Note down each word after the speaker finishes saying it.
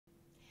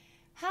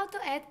How to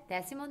add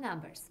decimal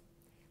numbers.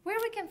 Where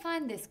we can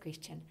find this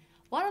question?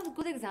 One of the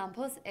good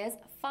examples is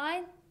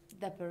find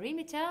the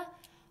perimeter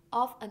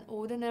of an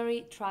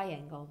ordinary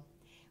triangle,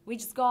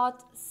 which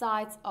got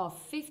sides of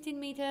 15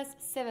 meters,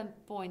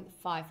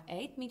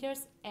 7.58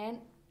 meters, and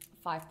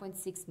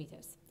 5.6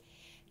 meters.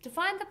 To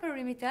find the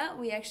perimeter,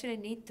 we actually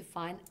need to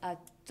find a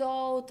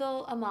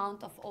total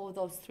amount of all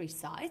those three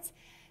sides.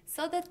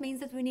 So that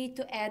means that we need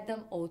to add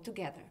them all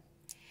together.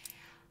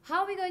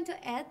 How are we going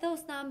to add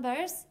those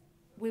numbers?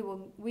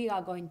 We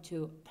are going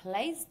to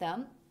place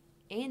them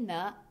in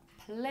a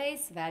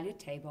place value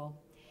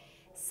table.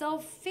 So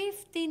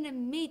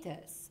 15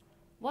 meters.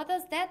 What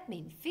does that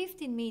mean?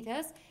 15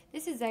 meters,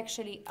 this is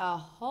actually a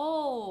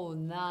whole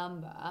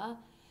number.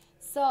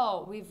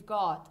 So we've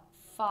got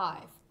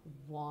 5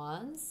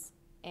 ones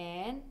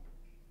and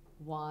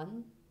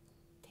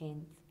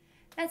 1/10.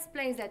 Let's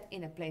place that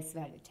in a place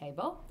value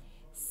table.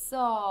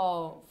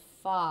 So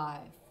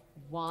 5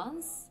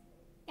 ones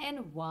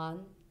and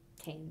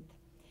 1/10.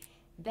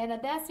 Then a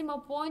decimal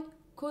point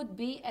could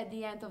be at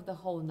the end of the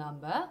whole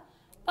number,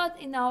 but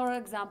in our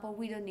example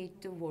we don't need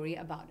to worry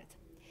about it.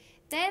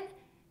 Then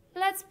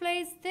let's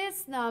place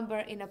this number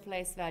in a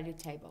place value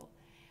table.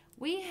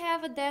 We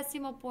have a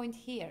decimal point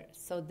here,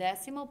 so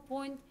decimal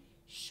point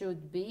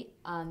should be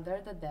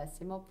under the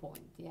decimal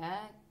point,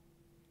 yeah?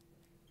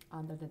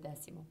 Under the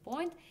decimal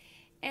point.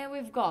 And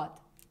we've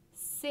got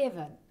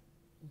 7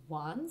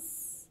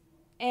 ones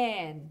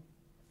and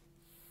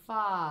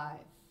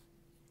 5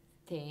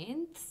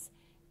 tenths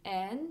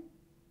and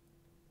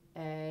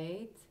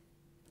 8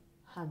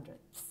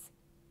 hundredths.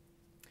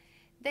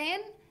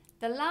 Then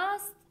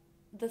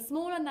the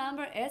smaller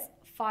number is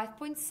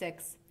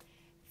 5.6.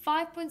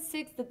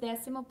 5.6, the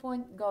decimal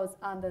point goes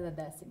under the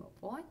decimal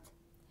point.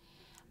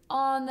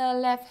 On the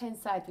left hand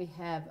side we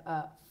have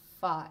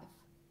 5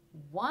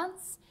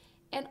 ones,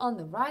 and on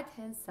the right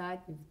hand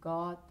side we've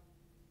got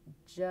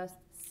just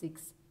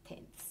 6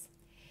 tenths.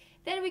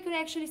 Then we can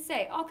actually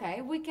say,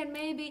 okay, we can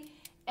maybe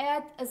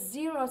add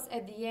zeros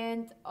at the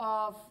end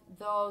of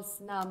those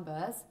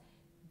numbers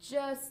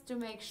just to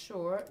make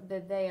sure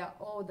that they are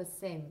all the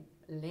same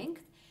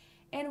length.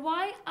 And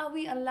why are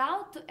we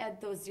allowed to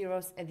add those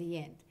zeros at the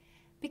end?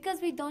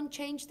 Because we don't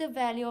change the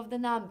value of the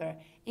number.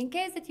 In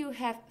case that you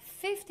have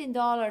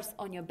 $15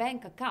 on your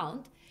bank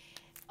account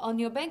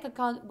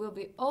will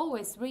be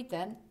always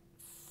written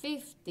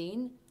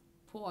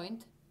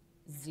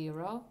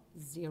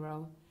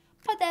 15.00.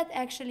 But that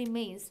actually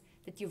means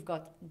that you've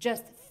got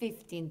just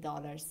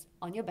 $15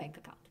 on your bank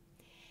account.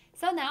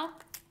 So now,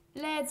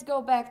 let's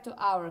go back to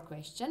our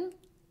question.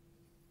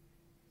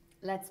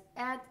 Let's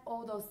add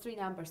all those three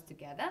numbers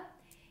together.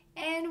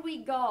 And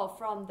we go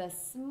from the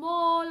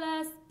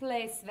smallest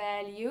place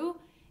value,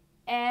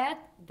 add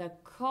the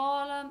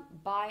column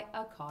by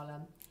a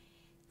column.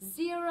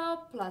 0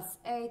 plus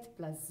 8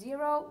 plus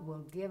 0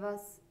 will give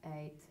us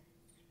 8.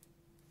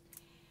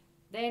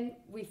 Then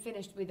we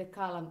finished with the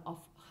column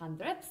of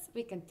hundredths.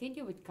 We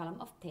continue with column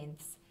of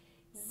tenths.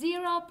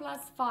 0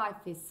 plus 5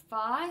 is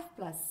 5,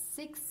 plus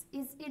 6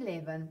 is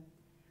 11.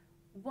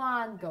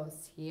 1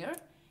 goes here,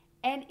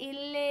 and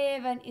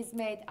 11 is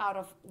made out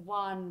of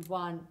 1,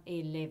 1,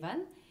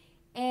 11.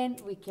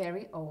 And we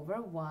carry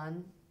over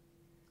 1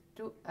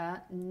 to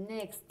a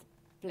next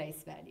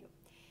place value.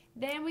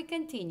 Then we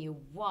continue.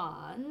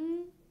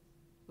 1,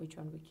 which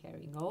one we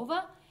carrying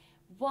over?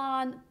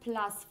 1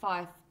 plus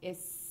 5 is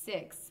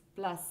 6,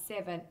 plus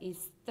 7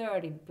 is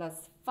 13,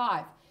 plus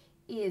 5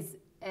 is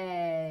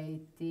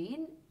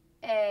 18.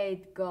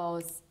 8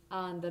 goes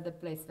under the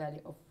place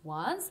value of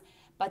ones,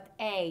 but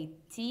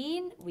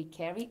 18 we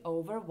carry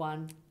over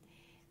 1.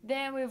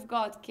 Then we've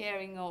got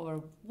carrying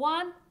over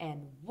 1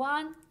 and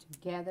 1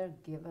 together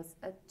give us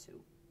a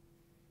 2.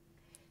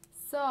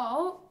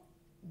 So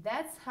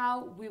that's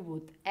how we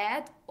would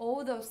add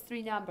all those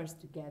three numbers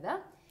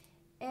together.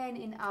 And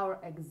in our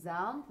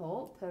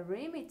example,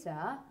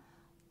 perimeter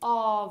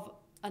of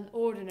an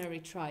ordinary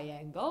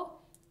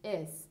triangle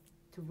is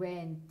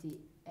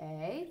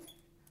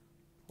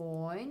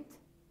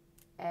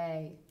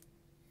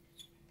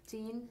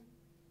 28.18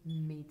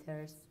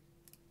 meters.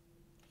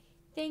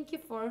 Thank you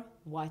for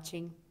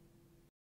watching.